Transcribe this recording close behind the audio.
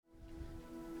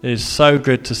It is so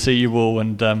good to see you all.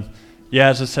 And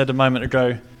as I said a moment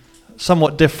ago,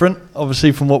 somewhat different,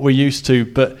 obviously, from what we're used to,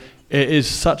 but it is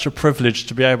such a privilege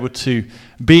to be able to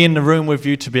be in the room with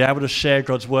you, to be able to share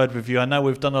God's word with you. I know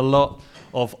we've done a lot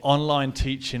of online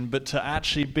teaching, but to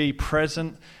actually be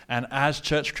present and as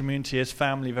church community, as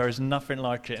family, there is nothing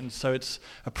like it. And so it's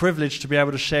a privilege to be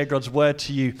able to share God's word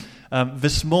to you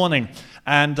this morning.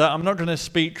 And I'm not going to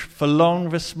speak for long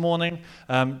this morning,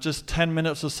 just 10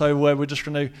 minutes or so, where we're just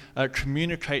going to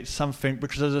communicate something,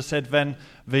 because as I said then,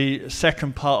 the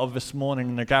second part of this morning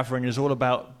in the gathering is all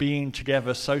about being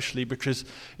together socially, because,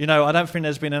 I don't think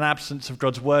there's been an absence of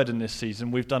God's word in this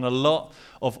season. We've done a lot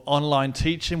of online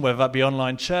teaching, whether that be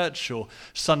online church or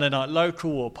Sunday Night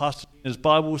Local or Pastor Dina's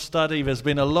Bible study. There's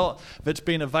been a lot that's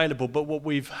been available, but what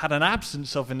we've had an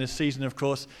absence of in this season, of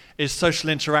course, is social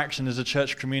interaction as a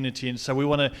church community. And so we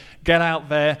want to get out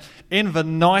there in the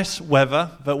nice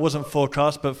weather that wasn't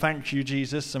forecast, but thank you,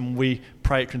 Jesus, and we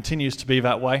pray it continues to be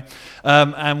that way.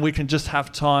 And we can just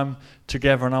have time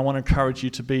together, and I want to encourage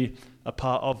you to be a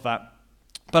part of that.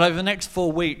 But over the next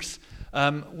 4 weeks,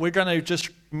 we're going to just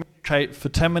communicate for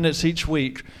 10 minutes each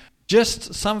week,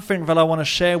 just something that I want to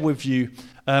share with you,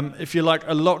 if you like,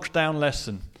 a lockdown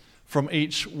lesson from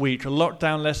each week, a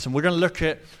lockdown lesson. We're going to look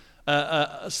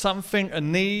at something, a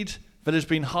need that has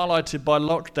been highlighted by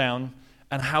lockdown,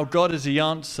 and how God is the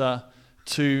answer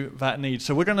to that need.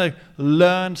 So we're going to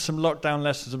learn some lockdown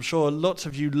lessons. I'm sure lots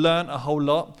of you learned a whole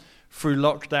lot through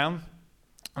lockdown.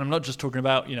 And I'm not just talking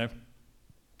about,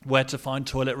 where to find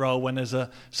toilet roll when there's a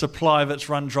supply that's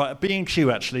run dry. B&Q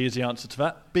actually is the answer to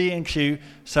that. B&Q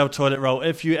sell toilet roll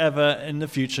if you ever in the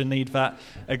future need that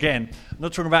again. I'm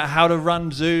not talking about how to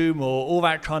run Zoom or all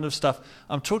that kind of stuff.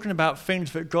 I'm talking about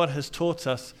things that God has taught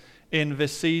us in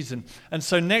this season. And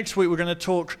so next week we're going to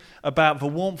talk about the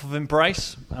warmth of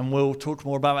embrace, and we'll talk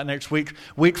more about that next week.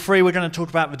 Week 3 we're going to talk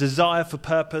about the desire for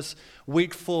purpose.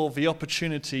 Week 4 the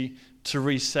opportunity to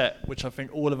reset, which I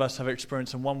think all of us have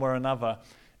experienced in one way or another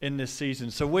in this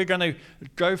season. So we're going to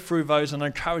go through those, and I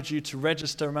encourage you to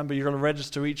register. Remember, you're going to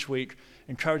register each week.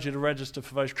 Encourage you to register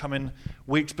for those coming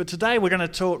weeks. But today we're going to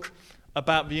talk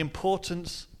about the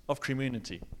importance of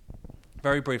community.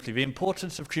 Very briefly, the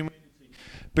importance of community.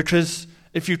 Because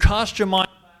if you cast your mind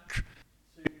back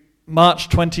to March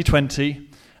 2020,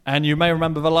 and you may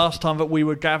remember the last time that we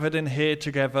were gathered in here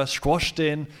together, squashed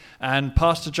in, and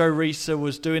Pastor Joe Reesa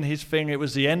was doing his thing. It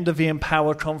was the end of the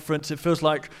Empower conference. It feels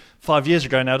like 5 years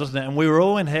ago now, doesn't it? And we were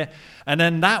all in here. And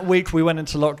then that week we went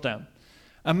into lockdown.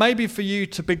 And maybe for you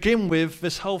to begin with,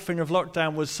 this whole thing of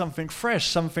lockdown was something fresh,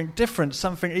 something different,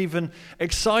 something even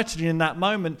exciting in that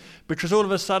moment, because all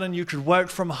of a sudden you could work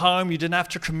from home, you didn't have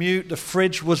to commute, the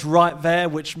fridge was right there,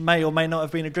 which may or may not have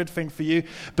been a good thing for you,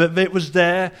 but it was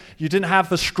there. You didn't have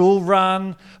the school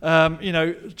run,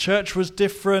 church was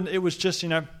different, it was just,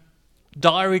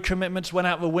 diary commitments went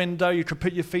out the window, you could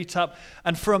put your feet up,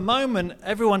 and for a moment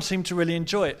everyone seemed to really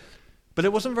enjoy it. But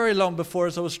it wasn't very long before,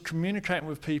 as I was communicating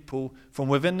with people from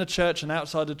within the church and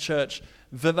outside the church,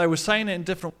 that they were saying it in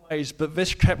different ways, but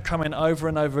this kept coming over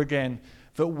and over again,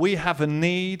 that we have a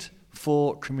need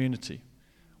for community.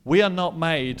 We are not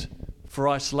made for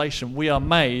isolation. We are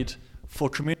made for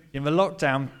community. And the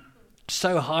lockdown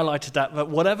so highlighted that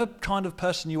whatever kind of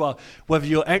person you are, whether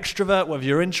you're extrovert, whether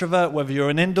you're introvert, whether you're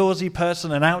an indoorsy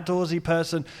person, an outdoorsy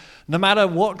person, no matter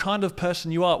what kind of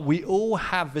person you are, we all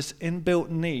have this inbuilt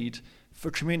need for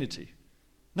community.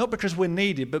 Not because we're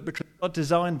needy, but because God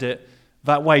designed it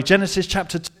that way. Genesis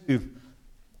chapter 2,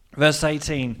 verse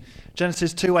 18.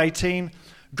 Genesis 2:18,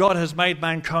 God has made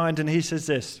mankind, and he says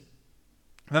this: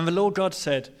 Then the Lord God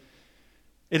said,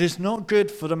 "It is not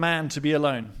good for the man to be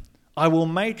alone. I will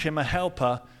make him a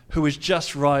helper who is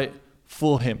just right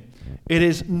for him." It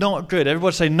is not good.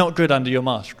 Everybody say not good under your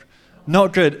mask.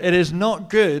 Not good. It is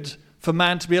not good for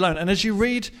man to be alone. And as you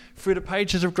read through the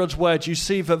pages of God's word, you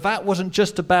see that wasn't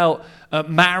just about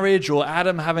marriage or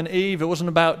Adam having Eve. It wasn't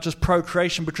about just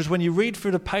procreation, because when you read through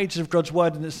the pages of God's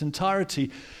word in its entirety,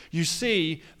 you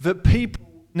see that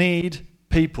people need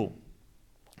people.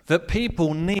 That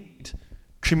people need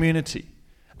community.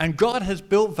 And God has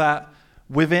built that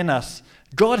within us.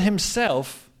 God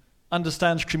himself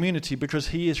understands community because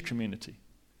he is community.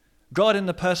 God in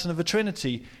the person of the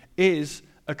Trinity is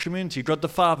a community. God the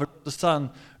Father, God the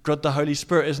Son, God the Holy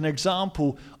Spirit is an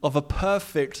example of a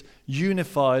perfect,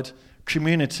 unified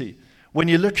community. When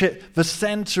you look at the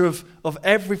center of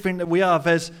everything that we are,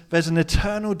 there's an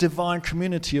eternal divine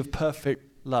community of perfect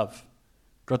love.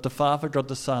 God the Father, God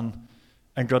the Son,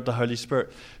 and God the Holy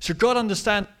Spirit. So God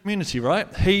understands community,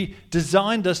 right? He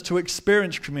designed us to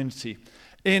experience community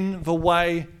in the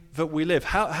way that we live.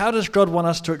 How does God want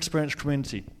us to experience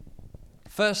community?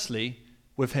 Firstly,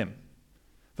 with him.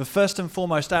 But first and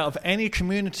foremost, out of any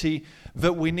community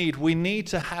that we need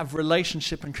to have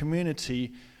relationship and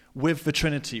community with the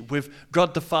Trinity, with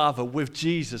God the Father, with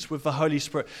Jesus, with the Holy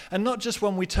Spirit. And not just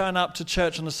when we turn up to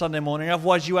church on a Sunday morning,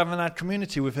 otherwise you haven't had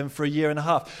community with him for a year and a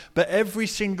half. But every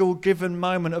single given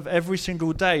moment of every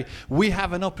single day, we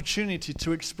have an opportunity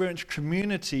to experience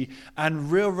community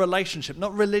and real relationship,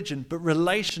 not religion, but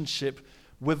relationship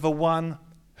with the one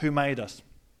who made us.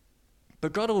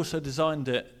 But God also designed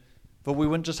it, but we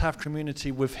wouldn't just have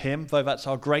community with him, though that's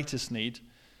our greatest need,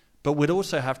 but we'd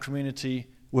also have community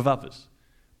with others.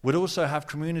 We'd also have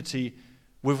community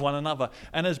with one another.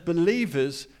 And as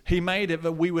believers, he made it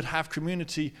that we would have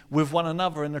community with one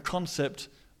another in the concept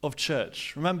of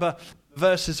church. Remember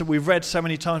verses that we've read so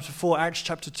many times before, Acts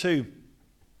chapter 2,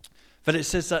 that it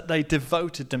says that they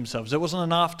devoted themselves. It wasn't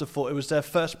an afterthought, it was their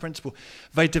first principle.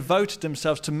 They devoted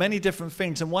themselves to many different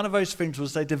things, and one of those things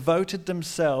was they devoted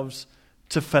themselves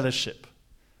to fellowship.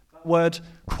 That word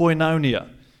koinonia,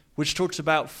 which talks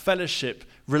about fellowship,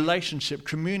 relationship,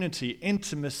 community,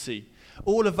 intimacy,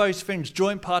 all of those things,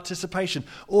 joint participation,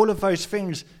 all of those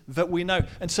things that we know.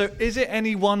 And so is it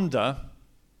any wonder,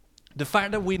 the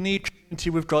fact that we need community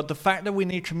with God, the fact that we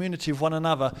need community with one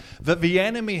another, that the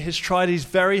enemy has tried his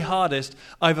very hardest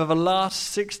over the last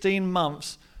 16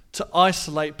 months to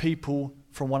isolate people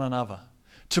from one another,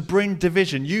 to bring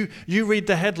division. You read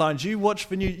the headlines, you watch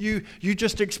the news, you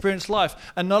just experience life.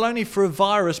 And not only through a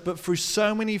virus, but through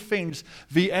so many things,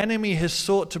 the enemy has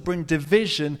sought to bring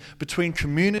division between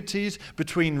communities,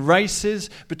 between races,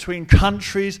 between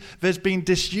countries. There's been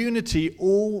disunity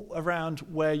all around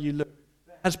where you look.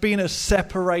 There has been a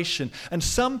separation. And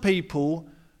some people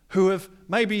who have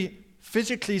maybe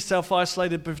physically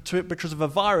self-isolated because of a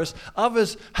virus,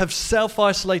 others have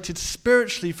self-isolated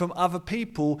spiritually from other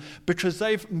people because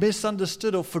they've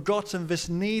misunderstood or forgotten this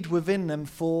need within them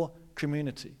for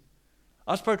community.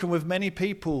 I've spoken with many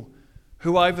people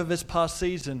who over this past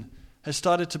season have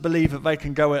started to believe that they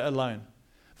can go it alone,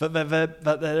 that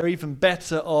they're even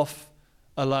better off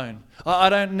alone. I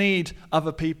don't need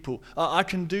other people. I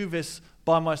can do this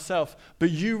by myself.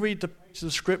 But you read the pages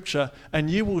of Scripture and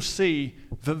you will see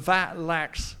that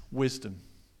lacks wisdom.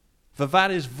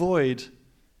 That is void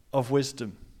of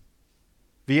wisdom.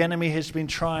 The enemy has been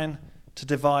trying to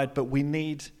divide, but we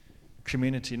need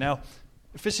community. Now,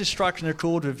 if this is striking a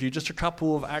chord with you, just a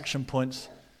couple of action points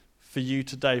for you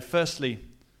today. Firstly,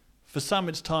 for some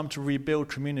it's time to rebuild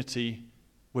community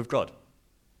with God.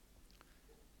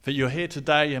 That you're here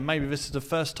today and maybe this is the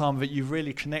first time that you've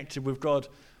really connected with God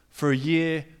for a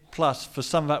year plus. For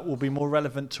some that will be more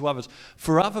relevant to others.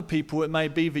 For other people it may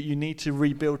be that you need to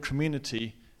rebuild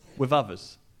community with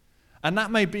others. And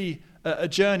that may be a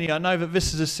journey. I know that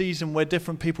this is a season where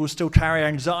different people still carry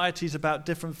anxieties about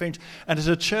different things. And as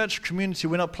a church community,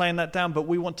 we're not playing that down, but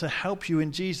we want to help you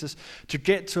in Jesus to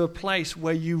get to a place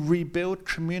where you rebuild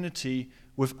community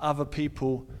with other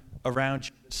people around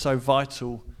you. It's so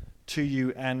vital to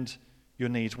you and your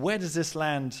needs. Where does this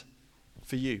land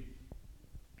for you?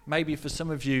 Maybe for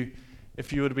some of you,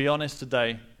 if you were to be honest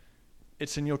today,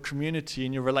 it's in your community,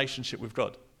 in your relationship with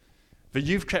God. That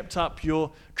you've kept up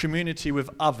your community with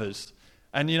others.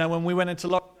 And you know, when we went into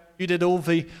lockdown, you did all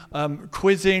the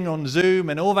quizzing on Zoom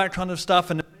and all that kind of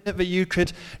stuff. And the minute that you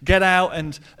could get out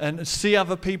and see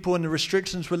other people and the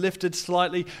restrictions were lifted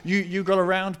slightly, you got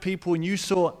around people and you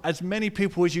saw as many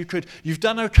people as you could. You've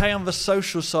done okay on the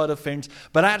social side of things.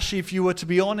 But actually, if you were to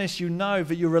be honest, you know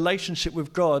that your relationship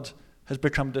with God has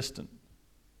become distant.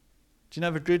 Do you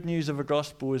know the good news of the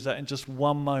gospel is that in just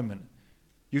one moment,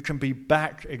 you can be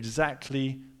back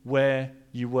exactly where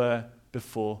you were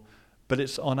before. But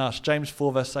it's on us. James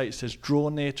 4 verse 8 says, draw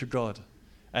near to God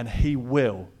and he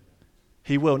will.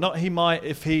 He will. Not he might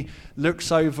if he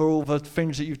looks over all the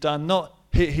things that you've done. Not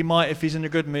he might if he's in a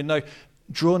good mood. No,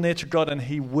 draw near to God and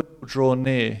he will draw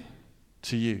near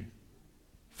to you.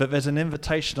 That there's an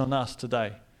invitation on us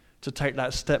today to take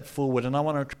that step forward. And I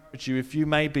want to encourage you, if you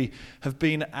maybe have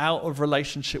been out of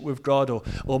relationship with God,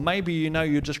 or maybe you know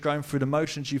you're just going through the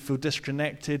motions, you feel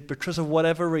disconnected because of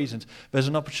whatever reasons, there's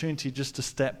an opportunity just to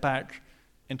step back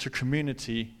into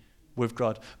community with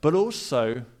God. But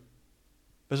also,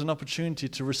 there's an opportunity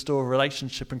to restore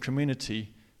relationship and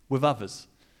community with others.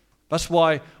 That's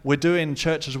why we're doing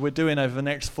church as we're doing over the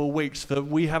next 4 weeks, that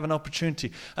we have an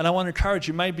opportunity. And I want to encourage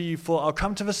you, maybe you thought, I'll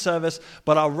come to the service,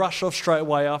 but I'll rush off straight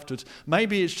away afterwards.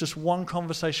 Maybe it's just one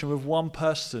conversation with one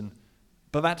person,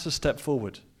 but that's a step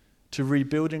forward to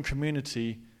rebuilding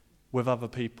community with other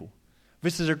people.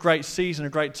 This is a great season, a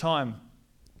great time,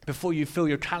 before you fill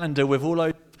your calendar with all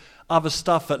those other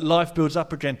stuff, that life builds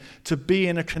up again, to be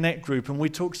in a connect group. And we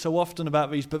talk so often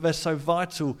about these, but they're so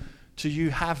vital to you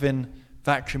having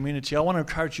that community. I want to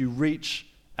encourage you, reach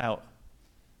out.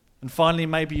 And finally,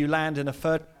 maybe you land in a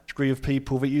third category of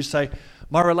people that you say,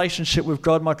 my relationship with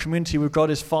God, my community with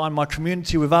God is fine, my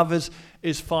community with others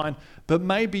is fine. But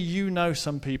maybe you know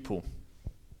some people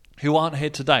who aren't here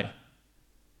today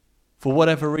for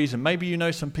whatever reason. Maybe you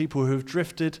know some people who have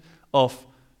drifted off,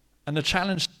 and the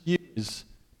challenge to you is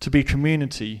to be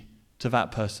community to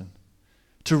that person,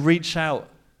 to reach out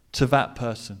to that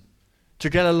person, to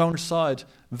get alongside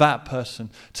that person,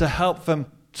 to help them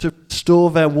to restore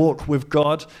their walk with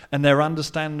God and their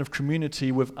understanding of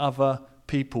community with other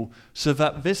people, so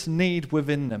that this need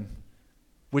within them,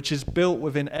 which is built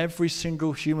within every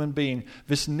single human being,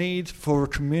 this need for a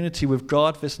community with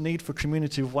God, this need for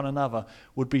community with one another,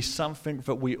 would be something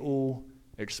that we all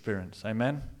experience.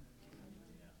 Amen?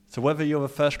 So whether you're the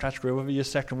first category, whether you're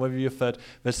second, whether you're third,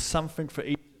 there's something for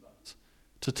each of us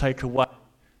to take away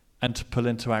and to pull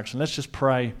into action. Let's just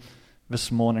pray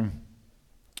this morning.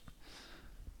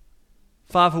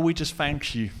 Father, we just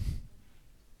thank you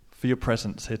for your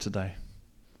presence here today.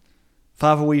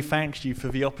 Father, we thank you for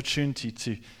the opportunity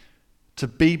to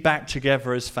be back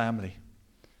together as family.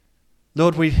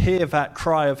 Lord, we hear that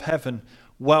cry of heaven,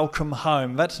 welcome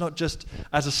home. That's not just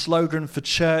as a slogan for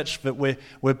church that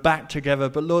we're back together,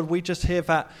 but Lord, we just hear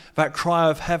that cry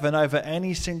of heaven over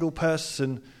any single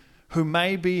person who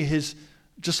maybe has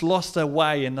just lost their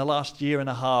way in the last year and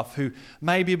a half, who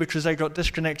maybe because they got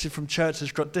disconnected from church,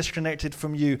 has got disconnected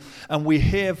from you. And we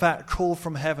hear that call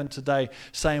from heaven today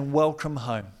saying, welcome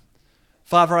home.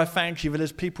 Father, I thank you that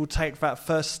as people take that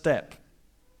first step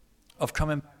of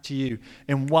coming back to you,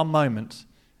 in one moment,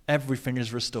 everything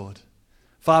is restored.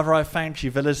 Father, I thank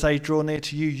you that as they draw near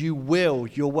to you, you will,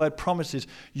 your word promises,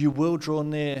 you will draw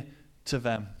near to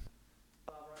them.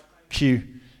 Father, I thank you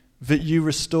that you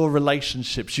restore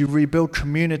relationships, you rebuild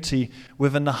community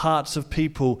within the hearts of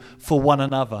people for one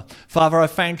another. Father, I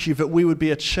thank you that we would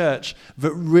be a church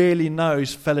that really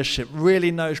knows fellowship, really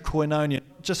knows koinonia,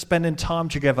 not just spending time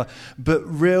together, but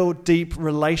real deep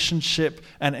relationship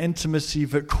and intimacy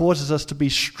that causes us to be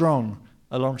strong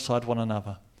alongside one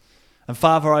another. And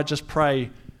Father, I just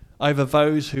pray over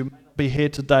those who may not be here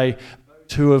today,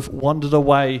 who have wandered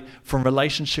away from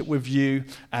relationship with you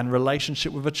and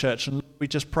relationship with a church. And we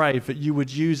just pray that you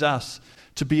would use us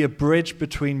to be a bridge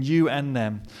between you and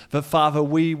them. That, Father,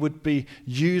 we would be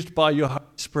used by your Holy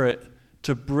Spirit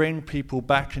to bring people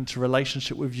back into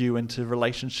relationship with you, into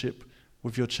relationship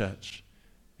with your church.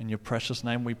 In your precious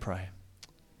name we pray.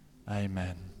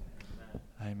 Amen.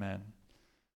 Amen.